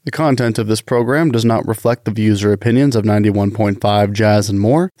The content of this program does not reflect the views or opinions of 91.5 Jazz and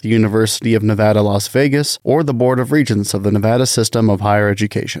More, the University of Nevada, Las Vegas, or the Board of Regents of the Nevada System of Higher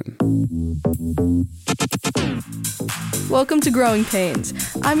Education. Welcome to Growing Pains.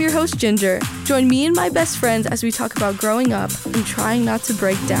 I'm your host, Ginger. Join me and my best friends as we talk about growing up and trying not to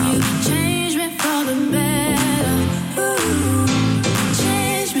break down. You change me for the better. Ooh.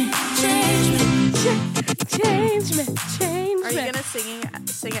 Change me. Are you gonna sing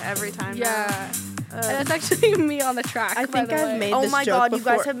it every time? Yeah. And that's actually me on the track. I think I've made Oh this my joke god,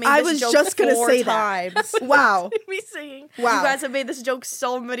 before. you guys have made I this was joke just gonna 4 say times. that. Wow. Me singing. Wow. You guys have made this joke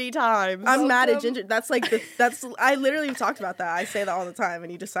so many times. I'm mad at Welcome. Ginger. That's like I literally talked about that. I say that all the time,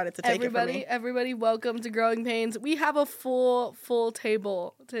 and you decided to take it from me. Everybody, welcome to Growing Pains. We have a full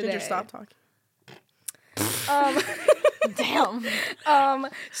table today. Ginger, stop talking. Damn.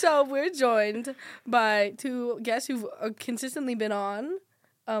 So we're joined by two guests who've consistently been on,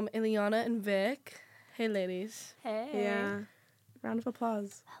 Ileana and Vic. Hey, ladies. Hey. Yeah. Round of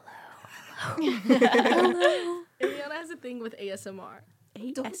applause. Ileana has a thing with ASMR.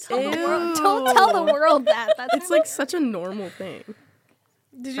 Don't tell the world that. It's like such a normal thing.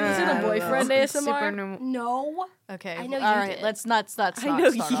 Did you listen I to don't Boyfriend know. ASMR? Super normal. No. Okay. I know you All right. did. Let's not I know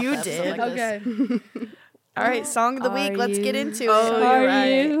you did. Okay. All right, song of the week. Let's get into it. Oh, you're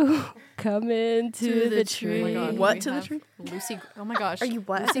right. you coming to the tree? Oh my god. What we to the have tree? Lucy. Oh my gosh. Are you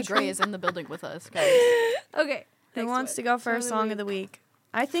what? Lucy Gray is in the building with us, guys. Okay. Who Next wants one. to go first? Song of the week.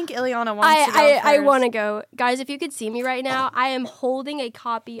 I think Ileana wants to go I first. want to go. Guys, if you could see me right now, I am holding a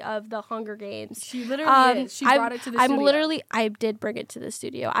copy of The Hunger Games. She literally is. She brought it to the studio. I did bring it to the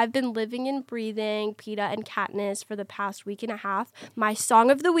studio. I've been living and breathing PETA and Katniss for the past week and a half. My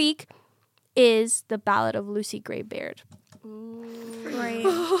song of the week is The Ballad of Lucy Graybeard. Great.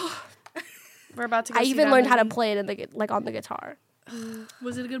 We're about to go I see even that learned how to movie. play it on the guitar.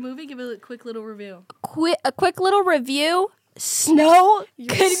 Was it a good movie? Give it a quick little review. A quick little review. Snow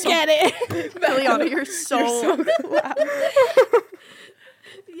could so- get it. Ileana, you're so loud.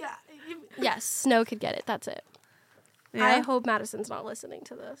 Yeah. Yes, Snow could get it. That's it. Yeah? I hope Madison's not listening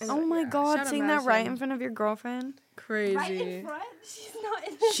to this. Oh my god, Shout out sing that right Madison. in front of your girlfriend. Crazy. She's not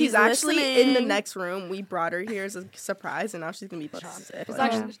in She's actually in the listening. next room. We brought her here as a surprise, and now she's gonna be sick.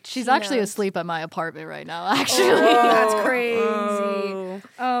 She's actually asleep at my apartment right now, actually. That's crazy.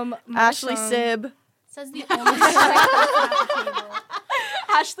 Oh. My Ashley song- Sib. Says the only person at the table.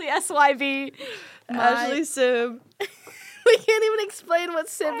 Ashley SYB. Ashley Sib. We can't even explain what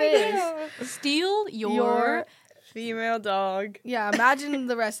Sib is. Steal your Female dog. Yeah, imagine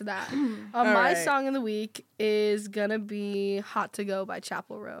the rest of that. My right. song of the week is gonna be "Hot to Go" by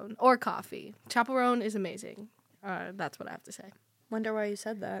Chapel Roan or "Coffee." Chapel Roan is amazing. That's what I have to say. Wonder why you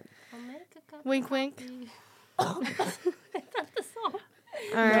said that. Wink, wink. All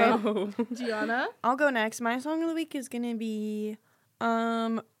right. Gianna. I'll go next. My song of the week is gonna be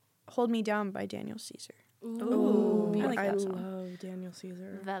Hold Me Down by Daniel Caesar. Ooh, I like I that song. love Daniel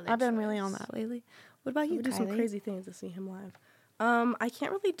Caesar. I've been really on that lately. What about I you, would do some Kylie? crazy things to see him live. I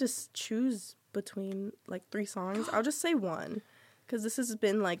can't really just choose between like 3 songs. I'll just say one, because this has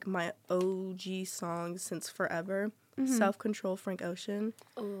been like my OG song since forever. Self Control, Frank Ocean.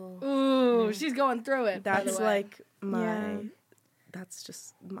 Ooh, she's going through it. by the That's way. like my. Yeah. That's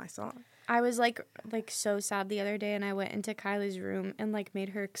just my song. I was like so sad the other day, and I went into Kylie's room and like made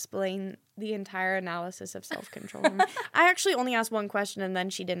her explain the entire analysis of self-control. I actually only asked one question, and then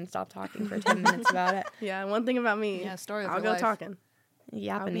she didn't stop talking for 10 minutes about it. Yeah, one thing about me. Yeah, story of I'll your go life. talking. I'll be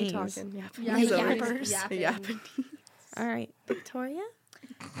Japanese. talking. Yappers. All right, Victoria.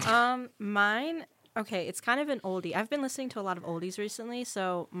 Mine. Okay, it's kind of an oldie. I've been listening to a lot of oldies recently,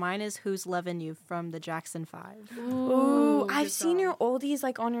 so mine is "Who's Lovin' You" from the Jackson 5. Ooh, good I've seen song. your oldies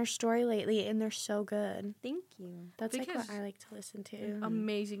like on your story lately, and they're so good. Thank you. That's like Because- what I like to listen to.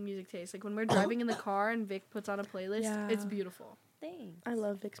 amazing music taste. Like when we're driving in the car and Vic puts on a playlist, Yeah. it's beautiful. Thanks. I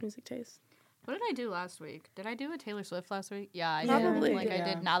love Vic's music taste. What did I do last week? Did I do a Taylor Swift last week? Yeah, I Probably. did. Like I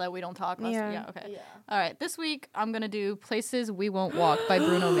Yeah. did now that we don't talk last Yeah. Yeah, okay. All right, this week I'm going to do Places We Won't Walk by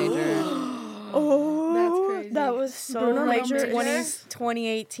Bruno Major. Oh, That's crazy. That was so Bruno like Major.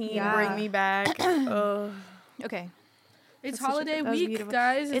 2018. Yeah. Bring me back. Oh, Okay. It's That's such a- holiday that was week, beautiful.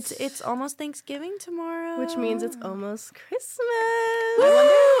 guys. it's almost Thanksgiving tomorrow, Which means it's almost Christmas. I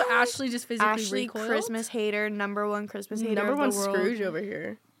wonder who Ashley just physically Ashley, recoiled. Christmas hater, number one Christmas hater, Number of one the world. Scrooge over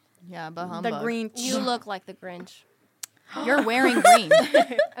here. Yeah, but The humbug. Grinch. You look like the Grinch. You're wearing green.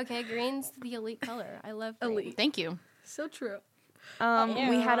 Okay, green's the elite color. I love green. Elite. Thank you. So true. We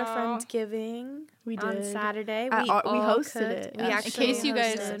had a Friendsgiving We on did. Saturday. We all hosted cooked. it. We In actually case you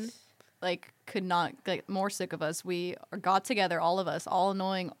guys hosted. like could not get more sick of us. We got together, all of us, all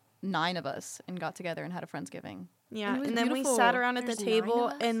knowing 9 of us, and got together and had a Friendsgiving. Yeah, It was and then beautiful. we sat around at There's the 9 of table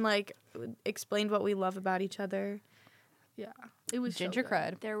us? and like explained what we love about each other. Yeah, it was Ginger so good.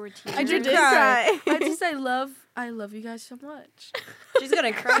 cried. There were tears. I did did cry. cry. I love you guys so much. She's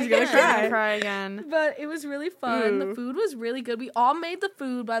gonna cry. She's gonna again. cry. Cry again. But it was really fun. The Ooh. food was really good. We all made the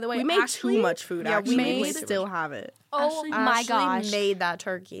food, by the way. We made Ashley, too much food. Yeah, Actually, we we made- still have it. Oh Ashley- my Ashley gosh. made that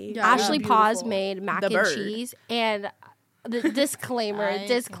turkey. Yeah. Ashley Paws beautiful. made mac The and bird. cheese, and the disclaimer, I-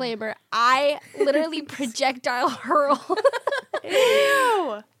 I literally projectile hurl.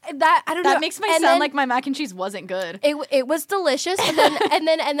 Ew. That I don't know. That makes me And sound then like my mac and cheese wasn't good. it was delicious, and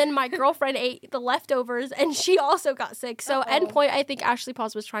then my girlfriend ate the leftovers, and she also got sick. So end point, I think Ashley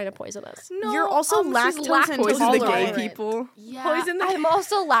Paws was trying to poison us. No, You're also she's lactose Poison the intolerant. gay people. Yeah, Poison the- I'm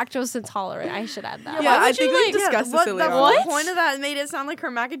also lactose intolerant. I should add that. Yeah, I think we discussed this The earlier. whole point of that made it sound like her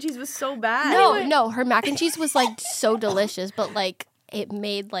mac and cheese was so bad. No, her mac and cheese was like so delicious, but like it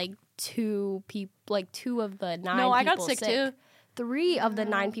made like two of the 9 No, I got people sick too. 3 of the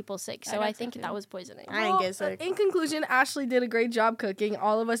 9 people sick. So got I sick think too. that was poisoning. I didn't get sick. In conclusion, Ashley did a great job cooking.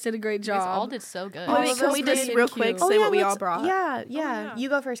 All of us did a great You guys all job. did so good. All Wait, of can us we made just it real cute. quick Oh, say what we all let's- brought? Yeah. You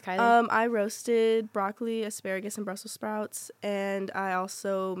go first, Kylie. I roasted broccoli, asparagus, and Brussels sprouts, and I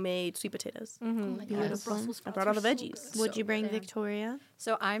also made sweet potatoes. Oh my God, Beautiful. Brussels I sprouts brought all were the so veggies. good. What'd you bring, Victoria?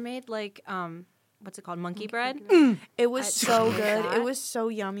 So I made like what's it called? Monkey bread. It was I so made good. that. It was so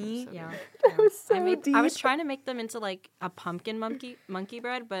yummy. Yeah. was so I was deep. trying to make them into like a pumpkin monkey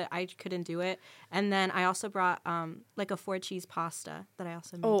bread, but I couldn't do it. And then I also brought like a 4-cheese pasta that I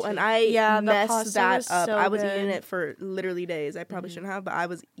also made. Oh, too. and I Yeah, the messed pasta that was up. so I was good. eating it for literally days. I probably shouldn't have, but I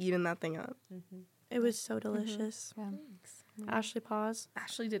was eating that thing up. It was so delicious. Yeah. Ashley Paws.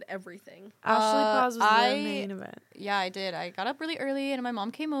 Ashley did everything. Ashley Paws was I- the main event. Yeah, I did. I got up really early, and my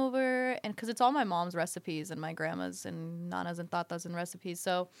mom came over, and because it's all my mom's recipes and my grandma's and Nana's and Tata's and recipes.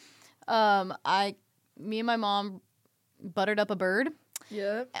 So, me and my mom buttered up a bird.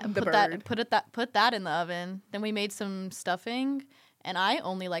 Yeah. And The put bird. put that in the oven. Then we made some stuffing, and I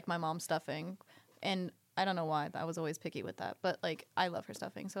only like my mom's stuffing, and I don't know why. I was always picky with that, but like I love her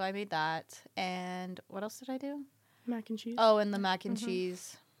stuffing, so I made that. And what else did I do? Mac and cheese. Oh, and the mac and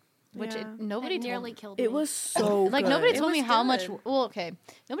cheese, which Yeah. nobody It told nearly me. killed me. It was so Like good. nobody It told me was how much. good. Well, okay,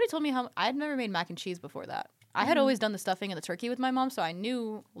 nobody told me how. I'd never made mac and cheese before that. I had always done the stuffing and the turkey with my mom, so I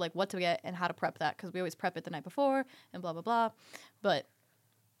knew like what to get and how to prep that because we always prep it the night before and blah blah blah. But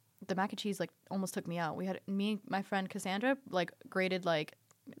the mac and cheese like almost took me out. We had me, my friend Cassandra, like grated like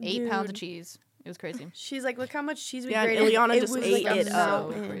 8 pounds of Dude. cheese. It was crazy. She's like, look how much cheese we Yeah, and grated. Ileana It just was ate like it a up.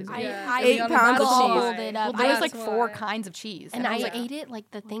 mountain. Crazy. I 8 pounds of gobbled cheese. it Well, up. there was like That's 4 why. kinds of cheese, And I I was like, ate it like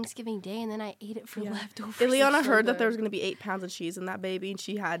the Thanksgiving day, and then I ate it for leftovers. Ileana so heard that good. there was going to be 8 pounds of cheese in that baby, and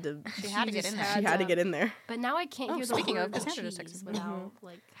she had to. she had to get in there. She had to get in there. But now I can't Oh, hear the speaking of, word Cassandra just cheese texted me. without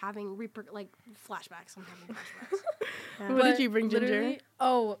like having flashbacks. I'm having flashbacks. What did you bring, Ginger? Literally-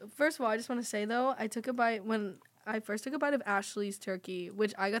 Oh, first of all, I just want to say though, I took a bite when I first took a bite of Ashley's turkey,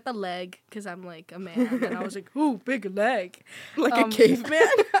 which I got the leg because I'm like a man, and I was like, "Ooh, big leg!" Like a caveman.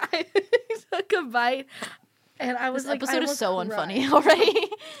 I took a bite, and I was This like, I episode is almost so cried. unfunny already.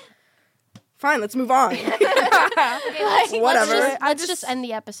 Fine, let's move on. Whatever. Let's just end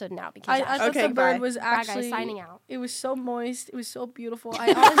the episode now because I thought Okay, the bird bye. was Bye, guys, actually signing out. It was so moist. It was so beautiful.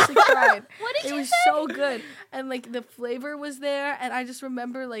 I honestly cried. What did It you was say? so good, and like the flavor was there, and I just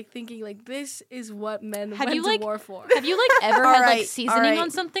remember like thinking like this is what men Have went you, to like- war for. Have you like ever All had right, like seasoning all right.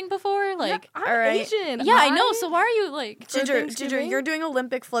 on something before? Like, I'm all right. Asian. yeah, I know. So why are you like? Ginger, Thanksgiving? you're doing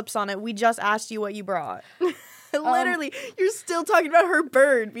Olympic flips on it. We just asked you what you brought. Literally, you're still talking about her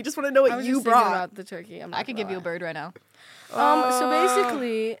bird. We just want to know I what was you just thinking brought. about the turkey. I could give you a bird right now. So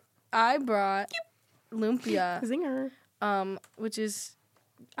basically, I brought lumpia, Zinger. which is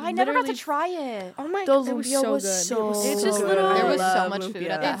I never got to literally- try it. Oh my The god, it was lumpia so was good. so It's so just good. little There was so love much food lumpia.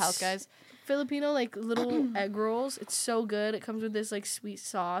 at that It's- house, guys. Filipino like little egg rolls. It's so good. It comes with this like sweet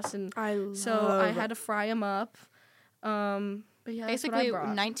sauce, and I love. so I had to fry them up. But yeah, Basically, that's what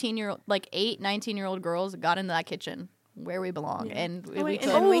I brought. 19-year-old, like 19-year-old girls got into that kitchen where we belong, and we wait,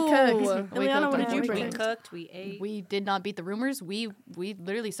 cooked. and we cooked. We Ileana, cooked, what did you we bring? unfortunately. cooked. We ate. We did not beat the rumors. We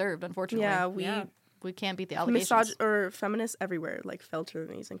literally served, unfortunately. Yeah, we Yeah. we can't beat the allegations. or feminists everywhere like fell to their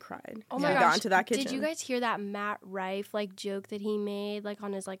knees and cried. Oh We my got gosh! into that kitchen. Did you guys hear that Matt Rife like joke that he made like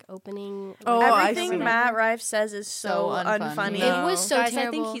on his like opening? Oh, like, I Everything see. Matt Rife says is so unfunny. No. It was so Guys,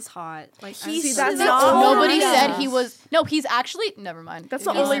 terrible. I think he's hot. Like, He's that's not. Nobody Yeah. said he was. No, he's actually. Never mind. That's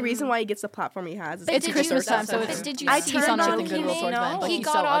the only reason why he gets the platform he has. Is But It's did Christmas you, time, so but it's. did you I see he's turned on on chicken goodwill he towards made- men, but he he's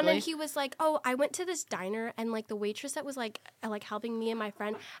got so on ugly. and he was like, "Oh, I went to this diner and like the waitress that was like helping me and my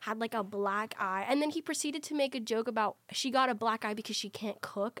friend had like a black eye." And then he proceeded to make a joke about she got a black eye because she can't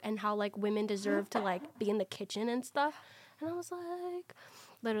cook and how like women deserve to like be in the kitchen and stuff. And I was like,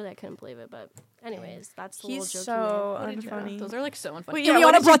 literally, I couldn't believe it. But anyways, that's the He's little joke so he made. unfunny. Those are like so unfunny. Wait, yeah, what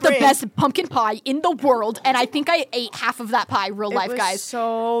Ileana did you brought the bring? best pumpkin pie in the world, and I think I ate half of that pie. Real It life, was guys.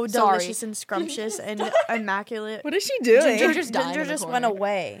 so Sorry. delicious and scrumptious and immaculate. What is she doing? Ginger's dying in Ginger the just corner. went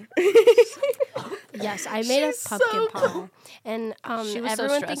away. Yes, I made a She's pumpkin so pie, and She was so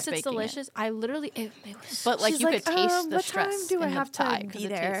everyone stressed thinks it's baking it. delicious. I literally, it was. But like She's you like, could taste the what time stress do I in have the to pie be 'cause it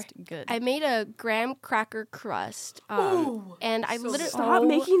there? tastes good. I made a graham cracker crust, and I literally Stop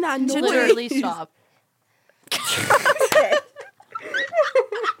making that noise. Literally stop.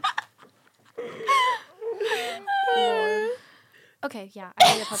 Okay, yeah,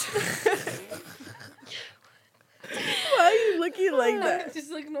 I made a pumpkin. Why are you looking like that?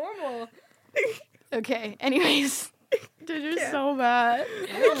 Just like normal. Okay. Anyways, Ginger's so bad.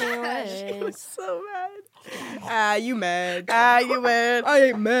 Anyways. So mad. You mad. You win. I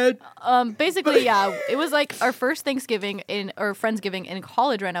ain't mad. basically, yeah, it was like our first Thanksgiving or Friendsgiving in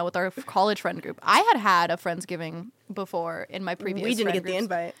college right now with our college friend group. I had a Friendsgiving before in my previous. We didn't friend get the groups.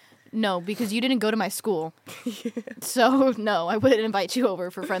 invite. No, because you didn't go to my school. So no, I wouldn't invite you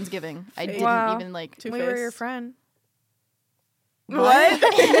over for Friendsgiving. I didn't Wow. even like. Two We face. were your friend. What? We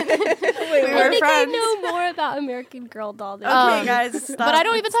I were think I friends. know more about American Girl doll than Okay, guys, stop. But I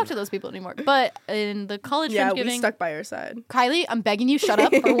don't even talk to those people anymore. But in the college Yeah, we Friendsgiving, stuck by your side. Kylie, I'm begging you, shut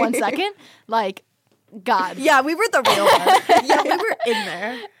up for 1 second. Like, God. Yeah, we were the real ones. Yeah, we were in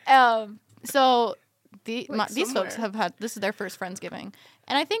there. So these folks somewhere. have had this is their first Friendsgiving,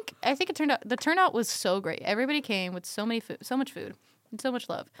 and I think the turnout was so great. Everybody came with so much food, and so much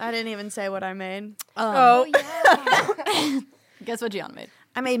love. I didn't even say what I made. Guess what Gianna made?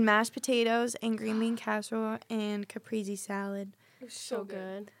 I made mashed potatoes and green bean casserole and caprese salad. so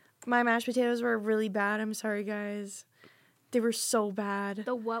good. My mashed potatoes were really bad. I'm sorry, guys. They were so bad.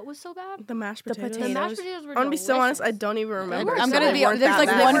 The what was so bad? The mashed The potatoes. The mashed potatoes. potatoes were I'm gonna be so honest, I delicious. don't even remember. I'm so gonna they be. weren't There's that like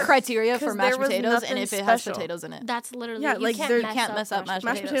bad. one criteria for 'cause mashed there was potatoes, and nothing if it has special. potatoes in it. That's literally Yeah, you like, can't they're- mess can't mess up mashed mashed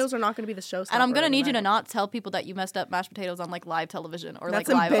Mashed potatoes are not gonna be the showstopper. And I'm gonna of the need you to night. not tell people that you messed up mashed potatoes on like live television or That's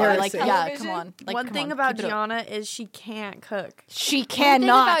like live. Like, embarrassing. yeah, Television? come on. Like, One come thing on, about keep it up. Gianna is she can't cook. She Think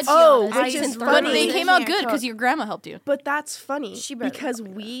cannot. about Oh, Gianna. which She's is in funny. But third they grade. came out Can't good because cook. your grandma helped you. But that's funny She better because not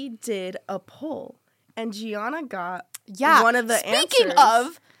cook. we did a poll and Gianna got Yeah. one of the Speaking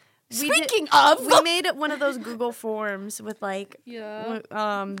answers. of, We made it one of those Google forms with like Yeah.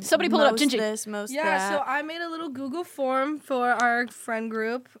 Somebody pull it up, most Gingy. this, most Yeah, that. so I made a little Google form for our friend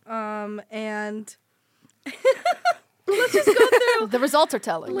group, and let's just go through. the results are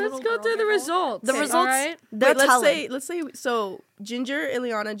telling. Let's go through the results. The results- Alright? They're Wait, telling. let's say so Ginger,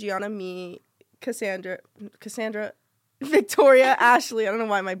 Ileana, Gianna, me, Cassandra, Victoria, Ashley. I don't know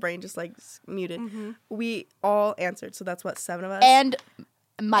why my brain just like muted. We all answered, so that's what 7 of us. And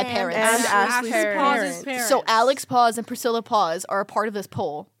my parents. And Ashley's Pause's parents. So Alex Pause and Priscilla Pause are a part of this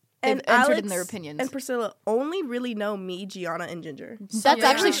poll. They've And entered Alex in their opinions. And Priscilla only really know me, Gianna, and Ginger. That's Yeah.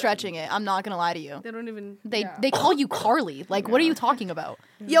 actually stretching it. I'm not gonna lie to you. They don't even. They yeah. they call you Carly. Like, what are you talking about?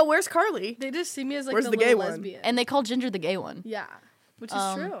 Yo, where's Carly? They just see me as like Where's the the little gay one? lesbian. And they call Ginger the gay one. Yeah, which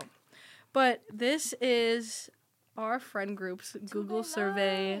is true. But this is our friend group's Google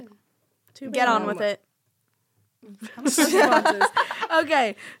survey. Get on with it. responses.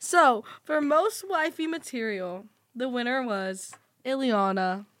 Okay, so for most wifey material, the winner was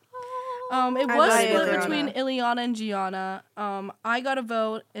Ileana. It I was like split Ileana. between Ileana and Gianna. I got a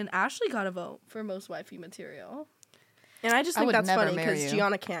vote, and Ashley got a vote for most wifey material. And I just I think would that's never funny marry because you.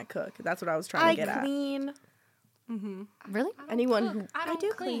 Gianna can't cook. That's what I was trying I to get clean. Really? at. Anyone who I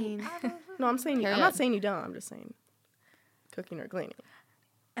do clean. no, I'm saying I'm Period. not saying you don't. I'm just saying cooking or cleaning.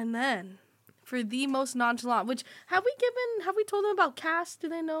 And then for the most nonchalant, which have we told them about Cass? Do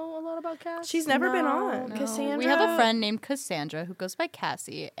they know a lot about Cass? She's never been on. No. Cassandra. We have a friend named Cassandra who goes by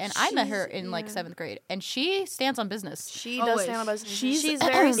Cassie, and I met her in like 7th grade, and she stands on business. She does Always. stand on business. She's She's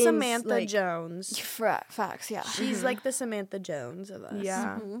very in, Samantha like- Jones. Facts, yeah. She's like the Samantha Jones of us.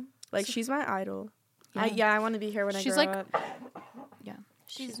 Yeah, like she's my idol. I want to be here when I She's grow like- up. Yeah.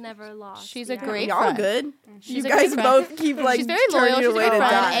 She's never lost. She's a Yeah. great Y'all friend. good? She's You a guys great friend. both keep like She's very turning loyal. She's a away great to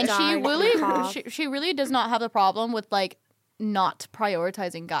friend, die. and she Die. really, she really does not have a problem with like not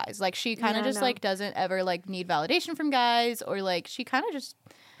prioritizing guys. Like she kind of Yeah, just no. like doesn't ever like need validation from guys, or like she kind of just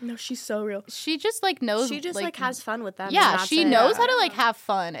No, she's so real. she just like knows. She just like has fun with them. and Yeah, that's she it. knows how to like have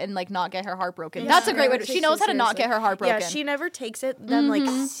fun and like not get her heart broken. That's a great way. She knows how to not get her heart broken. Yeah, she never takes it then like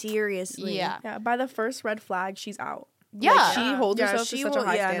seriously. Yeah. Yeah, by the first red flag, she's out. Yeah. Like, she holds Yeah, herself she to such will- a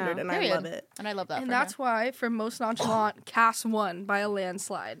high yeah, standard, no. and Period. I love it. And I love that. And for that's her. why, for most nonchalant, Cass won by a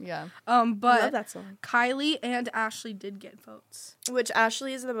landslide. Yeah. I love But that song. Kylie and Ashley did get votes. Which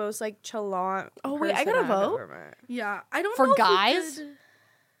Ashley is the most like chalant. Oh, wait, I person gotta I've vote? ever met. Yeah, I don't For know if we guys? could-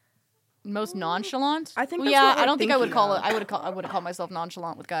 Most nonchalant. I think Well, that's yeah. what we're I don't think I would thinking call it. of. I would have called myself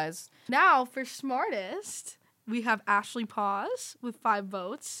nonchalant with guys. Now, for smartest, we have Ashley Pause with 5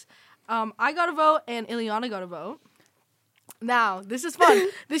 votes. I got a vote, and Ileana got a vote. Now, this is fun.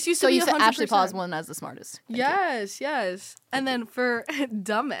 This used So to be you said 100%. Ashley Pause won as the smartest. Thank you. Yes. And then for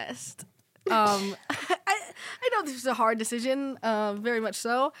dumbest, I know this is a hard decision, very much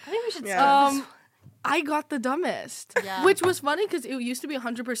so. I think we should Yeah. I got the dumbest, Yeah. which was funny because it used to be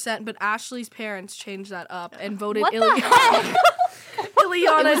 100%, but Ashley's parents changed that up and voted What the Ileana.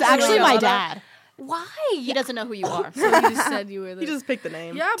 Ileana. It was and actually my Ileana. dad. Why? He doesn't know who you are. So he just said you were the. You just picked the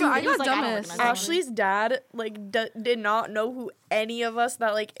name. Yeah, but I he was got like, I don't dumbest. recognize that. Ashley's dad like did not know who any of us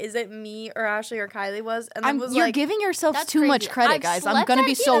that like is it me or Ashley or Kylie was, and then was You're like giving yourselves That's too much crazy. credit, I've guys. I'm slept gonna at-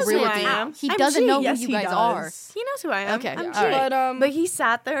 be he so knows real who with I you. am. He I'm doesn't G. know Yes, who he you guys does. are. he knows who I am. Okay, I'm all G. right. But But he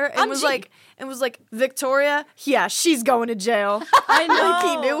sat there and I'm was G. like Victoria, yeah, she's going to jail. I know. Like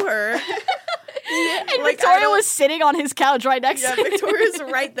he knew her. And Like, I Victoria don't- was sitting on his couch right next Yeah, to him. Victoria's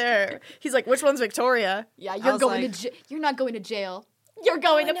right there. He's like, which one's Victoria? Yeah, I you're was going like- to you're not going to jail. You're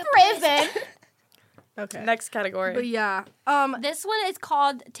going to prison. Okay. Next category. But yeah, This one is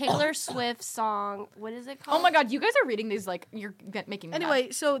called Taylor Swift song. What is it called? Oh my god, you guys are reading these like you're making me mad.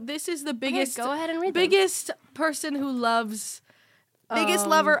 anyway, so this is the biggest. go ahead and read them. biggest person who loves. Biggest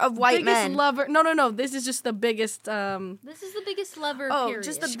lover of white biggest men. lover. No. This is just the biggest. This is the biggest lover. Oh, period.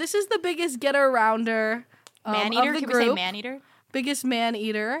 this is the biggest getter rounder. man eater. Of the Can we say group. man eater? Biggest man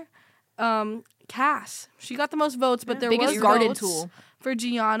eater. Cass. She got the most votes, but there Biggest was garden votes tool. for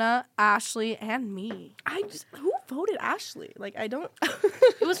Gianna, Ashley, and me. Who voted Ashley? Like, I don't.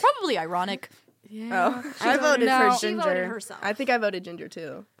 It was probably ironic. Yeah. I voted Now- for She Ginger. voted herself. I think I voted Ginger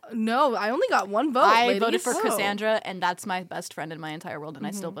too. No, I only got one vote. I ladies. voted for Oh. Cassandra, and that's my best friend in my entire world, and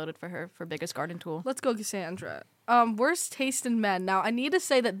I still voted for her for biggest garden tool. Let's go, Cassandra. Worst taste in men. Now, I need to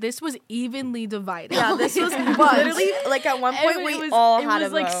say that this was evenly divided. Yeah, this was But- literally like at one point we all had it a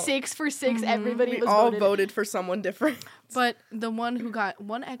was like vote. 6 for 6. Everybody We was all voted. voted for someone different. But the one who got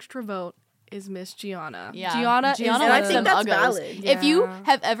one extra vote is Miss Gianna. Yeah, Gianna is And I likes think them that's uggos. valid. If you Yeah.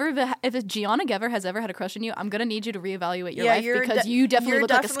 have ever, if Gianna Gever has ever had a crush on you, I'm gonna need you to reevaluate your Yeah, life you're because de- you definitely you're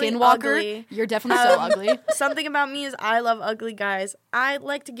look like a definitely skinwalker. ugly. You're definitely so ugly. Something about me is I love ugly guys. I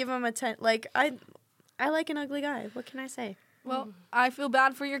like to give them I like an ugly guy. What can I say? Well, I feel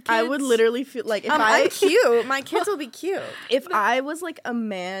bad for your kids. I would literally feel like if I'm cute. My kids will be cute. if I was like a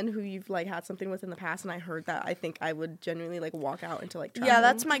man who you've like had something with in the past and I heard that, I think I would genuinely like walk out into like Yeah,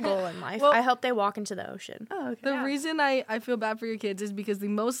 that's my goal in life. Well- I hope they walk into the ocean. oh, okay. The reason I feel bad for your kids is because the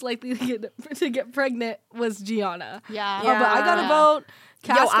most likely to get pregnant was Gianna. Yeah. But I got a Yeah. vote.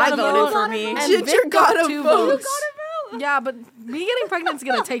 Cass Yo, got I a voted vote, for me. And Ginger Vic got got a 2 vote. votes. Yeah, but me getting pregnant is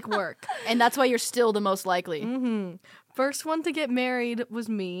gonna take work. And that's why you're still the most likely. First one to get married was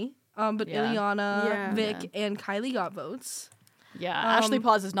me. But Yeah. Ileana, Yeah. Vic, and Kylie got votes. Yeah. Ashley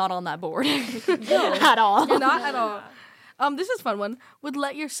Pause is not on that board at all. You're not at all. This is a fun one. Would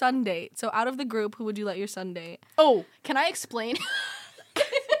let your son date. So out of the group, who would you let your son date? Oh, can I explain?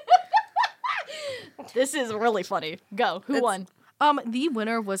 This is really funny. Go. Who won? The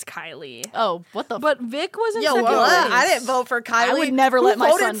winner was Kylie. Oh, what the? But Vic was in Yo, second what? place. I didn't vote for Kylie. I would never Who let my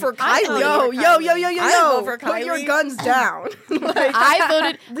voted son for I Kylie. voted Yo, for yo, Kylie. yo, yo, yo, I didn't yo! vote for Put your Kylie. guns down. Like, I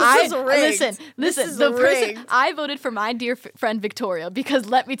voted. This is rigged. Listen. This is The person rigged. I voted for my dear friend Victoria because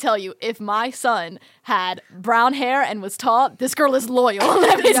let me tell you, if my son had brown hair and was tall, this girl is loyal.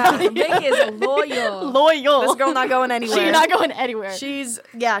 Let me tell you. Vic is loyal. Loyal. This girl not going anywhere. She's not going anywhere.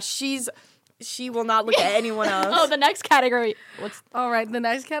 She will not look at anyone else. Oh, the next category. What's All right, the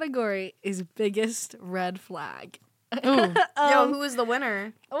next category is biggest red flag. Yo, who is the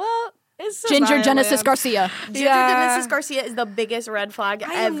winner? Well, it's Ginger Savannah. Genesis Garcia? Ginger Yeah. Genesis Garcia is the biggest red flag I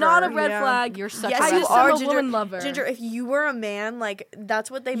ever. am not a red Yeah. flag. You're such Yes, a I red just you flag. am are, a Ginger. woman lover. Ginger, if you were a man, like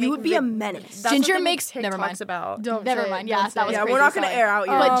that's what they make. you would be a Vic- menace. that's Ginger what they make makes- never mind. TikToks about. Don't Never say mind. it, Yeah, don't that say was it. Yeah, crazy. we're not gonna Sorry. air out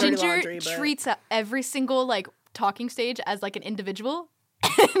your But dirty Ginger laundry, but treats every single like talking stage as like an individual.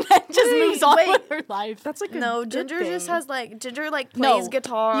 and then just moves on with her life. That's like a No, good Ginger just thing. has like Ginger like No. plays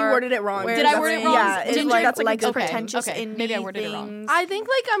guitar. You worded it wrong. wears Did I word it things- wrong? Yeah, it's Ginger- like that's like a likes good thing. pretentious Okay, indie maybe I worded it wrong. things. I think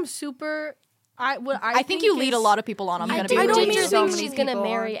like I'm super. I think you lead a lot of people on. I'm I gonna be do. real with Ginger you. so thinks many she's gonna people.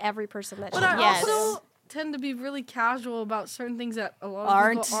 marry every person that But she I Yes. also tend to be really casual about certain things that a lot of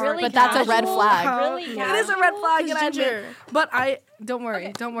Aren't. people aren't. But that's a red casual. flag. Really It is a red flag, and I Ginger. admit. But I don't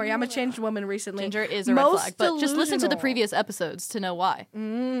worry. I'm a changed woman recently. Ginger is a red Most flag, but just listen to the delusional. previous episodes to know why.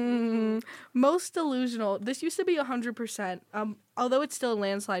 Most delusional. This used to be 100%. Although it's still a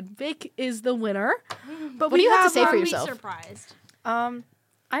landslide, Vic is the winner. But What do you have to say for Are we yourself? surprised?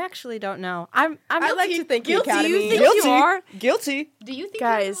 I actually don't know. I like to think you, guilty. Academy. You think Guilty. you are? Guilty. Do you think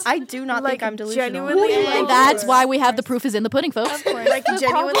Guys, I do not like, think I'm delusional. genuinely, And like, that's why we have the proof is in the pudding, folks. like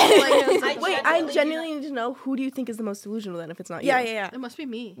genuinely like Wait, I genuinely need to know who do you think is the most delusional then if it's not you? yeah. it must be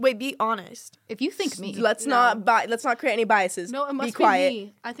me. Wait, be honest. If you think me, Let's not create any biases. No, it must be be quiet.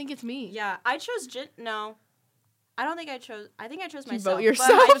 me. I think it's me. Yeah, I chose no. I don't think I chose. I think I chose you myself.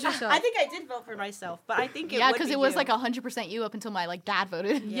 vote but yourself? I think I did vote for myself, but I think yeah, because because it was like 100% you up until my like dad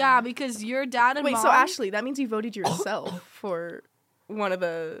voted. Yeah, because your dad and Wait, mom. so Ashley, that means you voted yourself for one of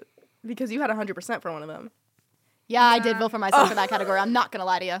the because you had 100% for one of them. Yeah, I did vote for myself for that category. I'm not gonna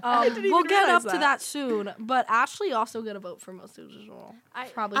lie to you. didn't we'll even get up realize to that. that soon. But Ashley also gonna vote for most delusional.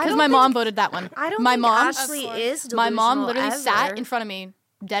 Probably Because my mom voted that one. I don't my think mom, Ashley is delusional my mom literally ever. sat in front of me,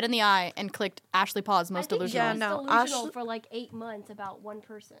 dead in the eye, and clicked Ashley Paws most delusional. yeah, She's no, delusional Ashley- for like 8 months about one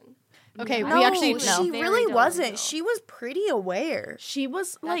person. Okay, No, we actually she no. Very really wasn't. delusional. She was pretty aware. She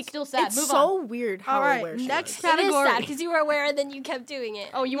was like still sad. It's Move so weird how All right, aware she next was. It is category. sad because you were aware and then you kept doing it.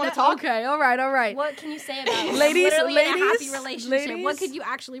 Oh, you want to talk? Okay, all right. What can you say about it? Ladies, I'm literally in a happy ladies, relationship. What ladies. could you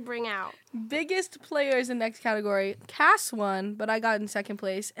actually bring out? Biggest players in next category. Cass won, but I got in second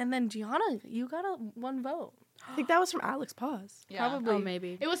place. And then Gianna, you got one vote. I think that was from Alex Paz. Yeah. Probably. Oh,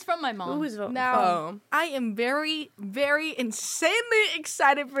 maybe. It was from my mom. Who was voting? Now, I am very, very insanely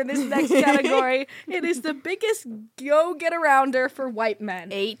excited for this next category. It is the biggest go-get-arounder for white men.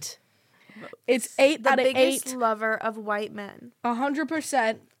 8. It's 8 The out of biggest 8. lover of white men.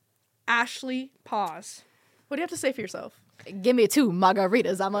 100% Ashley Paz. What do you have to say for yourself? Give me 2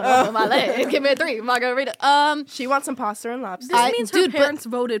 margaritas. I'm gonna open my leg. Give me 3 margaritas. She wants some pasta and lobster. This means her dude, but parents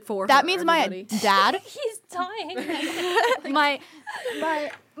voted for her. That means my everybody. dad, He's dying.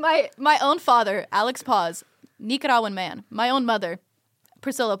 my own father, Alex Paz, Nicaraguan man. My own mother,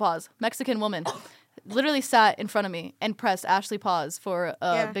 Priscilla Paz, Mexican woman, literally sat in front of me and pressed Ashley Paz for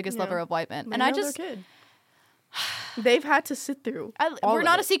biggest lover of white men. And I just, kid. They've had to sit through. all we're of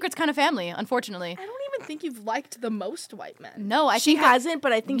not a it. secrets kind of family, unfortunately. I don't even think you've liked the most white men. No, I She think that- hasn't,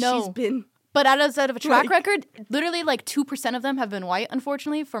 but I think No. she's been. But out of a track Like- record, literally like 2% of them have been white,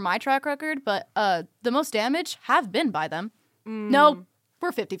 unfortunately, for my track record. But the most damage have been by them. No,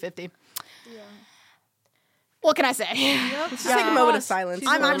 we're 50-50. What can I say? Let's just take a moment of silence.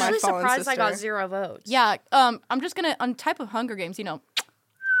 I'm for my actually fallen surprised I got sister. 0 votes. Yeah, I'm just gonna, on type of Hunger Games, you know.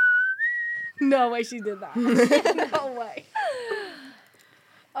 No way she did that. No way.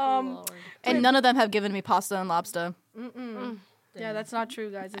 And none of them have given me pasta and lobster. Yeah, that's not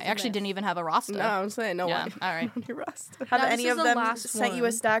true, guys. I actually didn't even have a rasta. No, I'm saying no Yeah, one. all right. On your roster. Have Now, any this of is the them last sent you a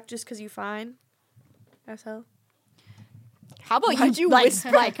one. stack just because you fine? Asshole. How about Why'd you you like,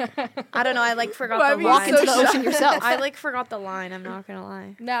 whisper? like I don't know. I like forgot Why the were you walk line. into the ocean yourself? I like forgot the line. I'm not gonna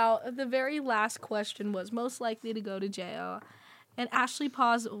lie. Now, the very last question was most likely to go to jail. And Ashley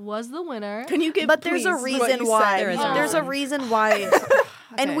Paz was the winner. Can you give? But there's a please, what reason you why. said? There is a There's a reason why.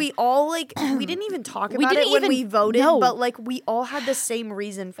 And Okay. we all like we didn't even talk We about didn't it when even- we voted, no. but like we all had the same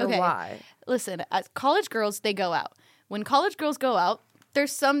reason for Okay. why. Listen, as college girls, they go out. When college girls go out,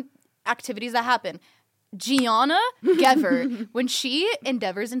 there's some activities that happen. Gianna Gever, when she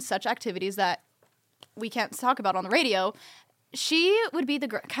endeavors in such activities that we can't talk about on the radio, she would be the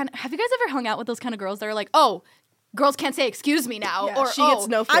girl. Have you guys ever hung out with those kind of girls that are like, oh, girls can't say excuse me now, Yeah, or she oh, gets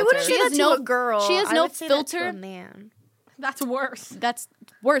no I wouldn't filter. say She that has to no- a girl. she has I no would say that to filter. a man. That's worse. That's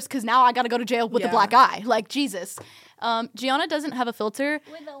worse because now I got to go to jail with a Yeah. black eye. Like Jesus. Gianna doesn't have a filter.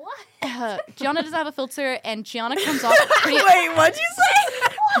 With a what? Gianna doesn't have a filter, and Gianna comes off pretty. Wait, what'd you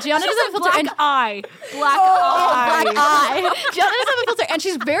say? Gianna doesn't have a filter, and eye. black eye. Gianna doesn't have a filter, and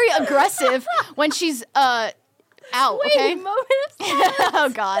she's very aggressive when she's out. Okay. Oh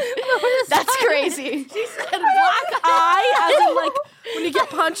God, that's crazy. Black eye, as in like when you get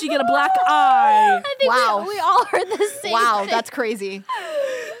punched, you get a black eye. I think Wow. we all heard the same Wow, thing. that's crazy.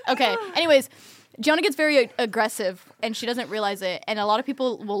 Okay. Anyways, Gianna gets very aggressive and she doesn't realize it. And a lot of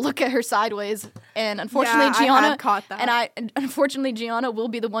people will look at her sideways. And unfortunately, Yeah, I Gianna have caught that. and unfortunately Gianna will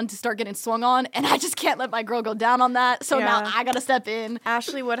be the one to start getting swung on. And I just can't let my girl go down on that. So now Yeah. I gotta step in.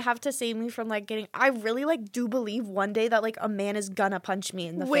 Ashley would have to save me from like getting. I really like do believe one day that like a man is gonna punch me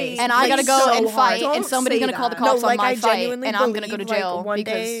in the face. And I Like, gotta go so and hard. fight, Don't and somebody's say gonna call the that. cops No, on like my I fight, genuinely and I'm gonna go to believe, jail like, one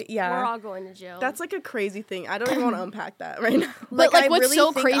because. day, yeah. We're all going to jail. That's like a crazy thing. I don't even want to unpack that right now. But like, I what's really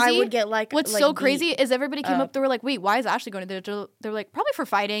so think crazy? I would get like what's like, so beat. crazy is everybody came up. They were like, "Wait, why is Ashley going to the jail?" They're like, "Probably for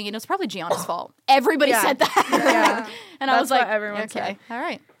fighting. You know, it's probably Gianna's fault." Everybody Yeah. said that. Yeah. And I That's was like, what everyone "Okay, said. all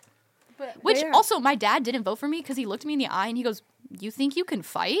right." But Which yeah. also, my dad didn't vote for me because he looked me in the eye and he goes, "You think you can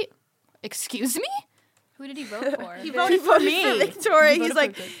fight? Excuse me?" Who did he vote for? He voted for Victoria.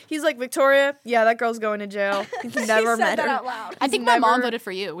 He's like Victoria. Yeah, that girl's going to jail. He's never met her. out loud. I think my mom voted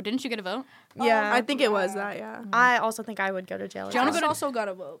for you. Didn't you get a vote? Yeah, I think it was that, yeah. I also think I would go to jail. as Gianna well. go to- also got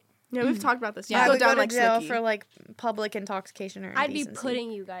a vote. Yeah, we've talked about this. You Yeah. I go would down go to like jail Snooki. for like public intoxication or I'd be indecency.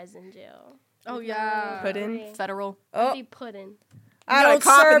 putting you guys in jail. Oh yeah. Put in. Federal. I'd be putting. I got a don't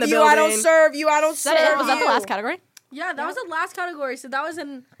cop in serve the you. I don't building. serve you. I don't Is that serve it? Was that the you. last category? Yeah, that was the last category. So that was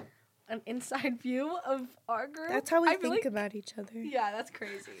an inside view of our group. That's how we I feel think like- about each other. Yeah, that's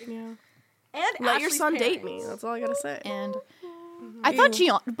crazy. Yeah. And Let your Ashley's son date parents. me. That's all I gotta say. And I thought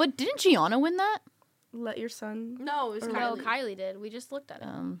Gianna, but didn't Gianna win that? Let your son. No, it was No, Kylie. Kylie did. We just looked at it.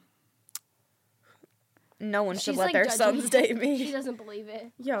 No one should She's, let like, their judging sons me. date She me. doesn't believe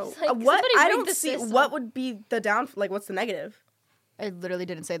it. Yo, It's like, what? somebody I rigged don't the see system. what would be the down. Like, what's the negative? I literally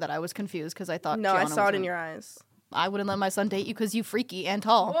didn't say that. I was confused because I thought. No, I Gianna saw was it in winning. your eyes. I wouldn't let my son date you because you freaky and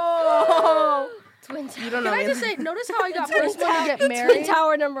tall. Oh. Twin Tower. You don't know Can I me. just say, notice how I got first one to get married? Twin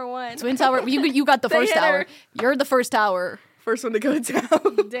Tower number one. Twin tower. You got the They first hit tower. her. You're the first tower. First one to go down.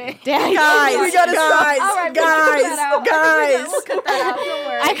 Dang. Dang. Guys, We gotta stop. guys, All right, we'll cut that out. guys. We'll cut that out. Don't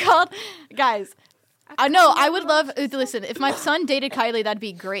worry. I called guys. I know. I would love. Listen, if my son dated Kylie, that'd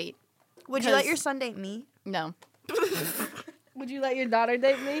be great. Would you let Because- your son date me? No. Would you let your daughter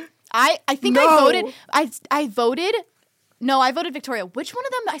date me? I think No. I voted. I voted. No, I voted Victoria. Which one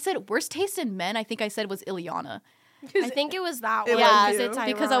of them? I said worst taste in men. I think I said was Ileana. I think it was that one. Yeah, because it's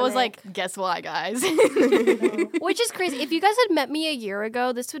because I was ironic. like, guess why, guys? Which is crazy. If you guys had met me a year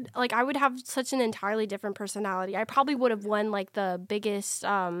ago, this would like I would have such an entirely different personality. I probably would have won like the biggest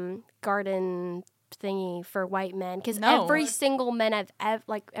garden thingy for white men because No. every single man I've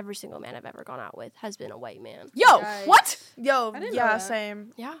ever gone out with has been a white man. Yo, Guys. what? Yo, didn't know yeah, that.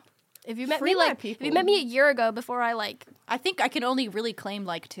 same. Yeah. If you met Free me my like if people. you met me a year ago before I like I think I can only really claim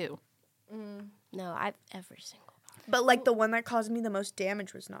like two. no, I've every single But like the one that caused me the most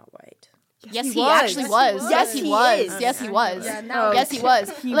damage was not white. Yes, he he, was. actually Yes, was. he Yes, was. he He was. is. Yes, he was. Yeah, now Yes, he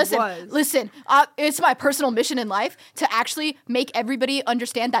was. He listen, was. listen. It's my personal mission in life to actually make everybody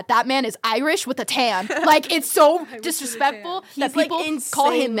understand that man is Irish with a tan. Like it's so disrespectful that He's, like, people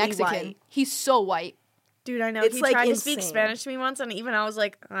call him insanely Mexican. white. He's so white. Dude, I know. It's, He like, tried to speak insane. Spanish to me once, and even I was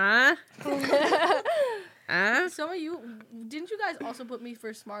like, huh? Huh? Some of you, didn't you guys also put me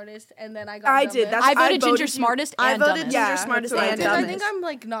for smartest and then I got I dumbest? did. That's I I voted Ginger you- smartest I and voted dumbest. Ginger Yeah, smartest that's what I and did. Because I dumbest. think I'm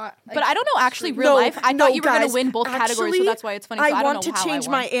like not. Like, But I don't know actually real No, life. I no, thought you were guys, gonna win both categories, so actually, that's why it's funny. So I, want don't to know how change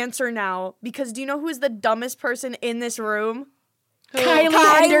I my won. answer now because do you know who is the dumbest person in this room?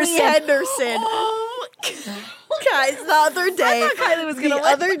 Kylie Henderson. Guys, the other day, Kylie was gonna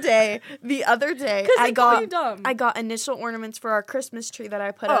the other day, I I call you got dumb. I got initial ornaments for our Christmas tree that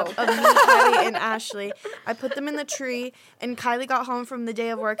I put Oh. up of me, Kylie, and Ashley. I put them in the tree, and Kylie got home from the day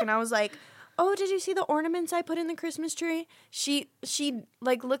of work, and I was like, "Oh, did you see the ornaments I put in the Christmas tree?" She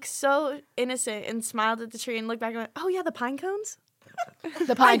like looked so innocent and smiled at the tree and looked back and went, "Oh yeah, the pine cones."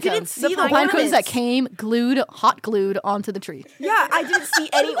 The pine didn't cones. see The the pine cones ornaments. that came hot glued onto the tree. Yeah, I didn't see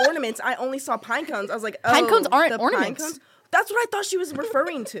any ornaments. I only saw pine cones. I was like, oh, Pine cones aren't the ornaments. Pine cones? That's what I thought she was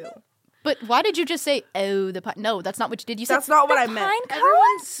referring to. But why did you just say, "Oh, the pine"? No, that's not what you did. You said That's not what "The I meant. pine cones?"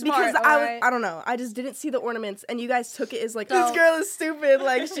 Everyone's smart, Because alright? I don't know. I just didn't see the ornaments, and you guys took it as like this girl is stupid.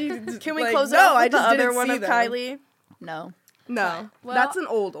 Like she. Can we like, close no, it off I with the just other didn't one see of them. Kylie? No. No, Well- that's an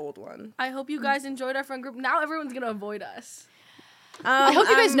old one. I hope you guys enjoyed our friend group. Now everyone's gonna avoid us. I hope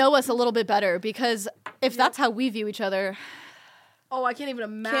you guys know us a little bit better because if that's how we view each other, Oh, I can't even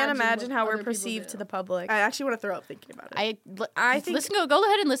imagine. Can't imagine what how other we're people perceived do. to the public. I actually want to throw up thinking about it. I think- go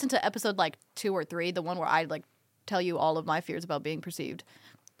ahead and listen to episode like 2 or 3, the one where I like tell you all of my fears about being perceived.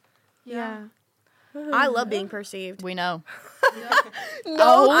 Yeah. I love being perceived. We know.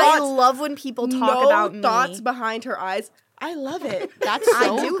 no I love when people talk about me. thoughts behind her eyes. I love it. That's I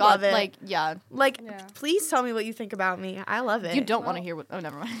so do love it. Like, yeah. Like, Yeah. please tell me what you think about me. I love it. You don't want to hear what. Oh,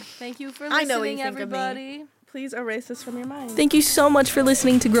 never mind. Thank you for I know what you listening, think of me. everybody. Please erase this from your mind. Thank you so much for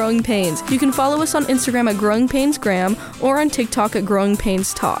listening to Growing Pains. You can follow us on Instagram at Growing Pains Graham or on TikTok at Growing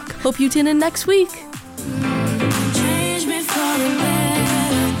Pains Talk. Hope you tune in next week.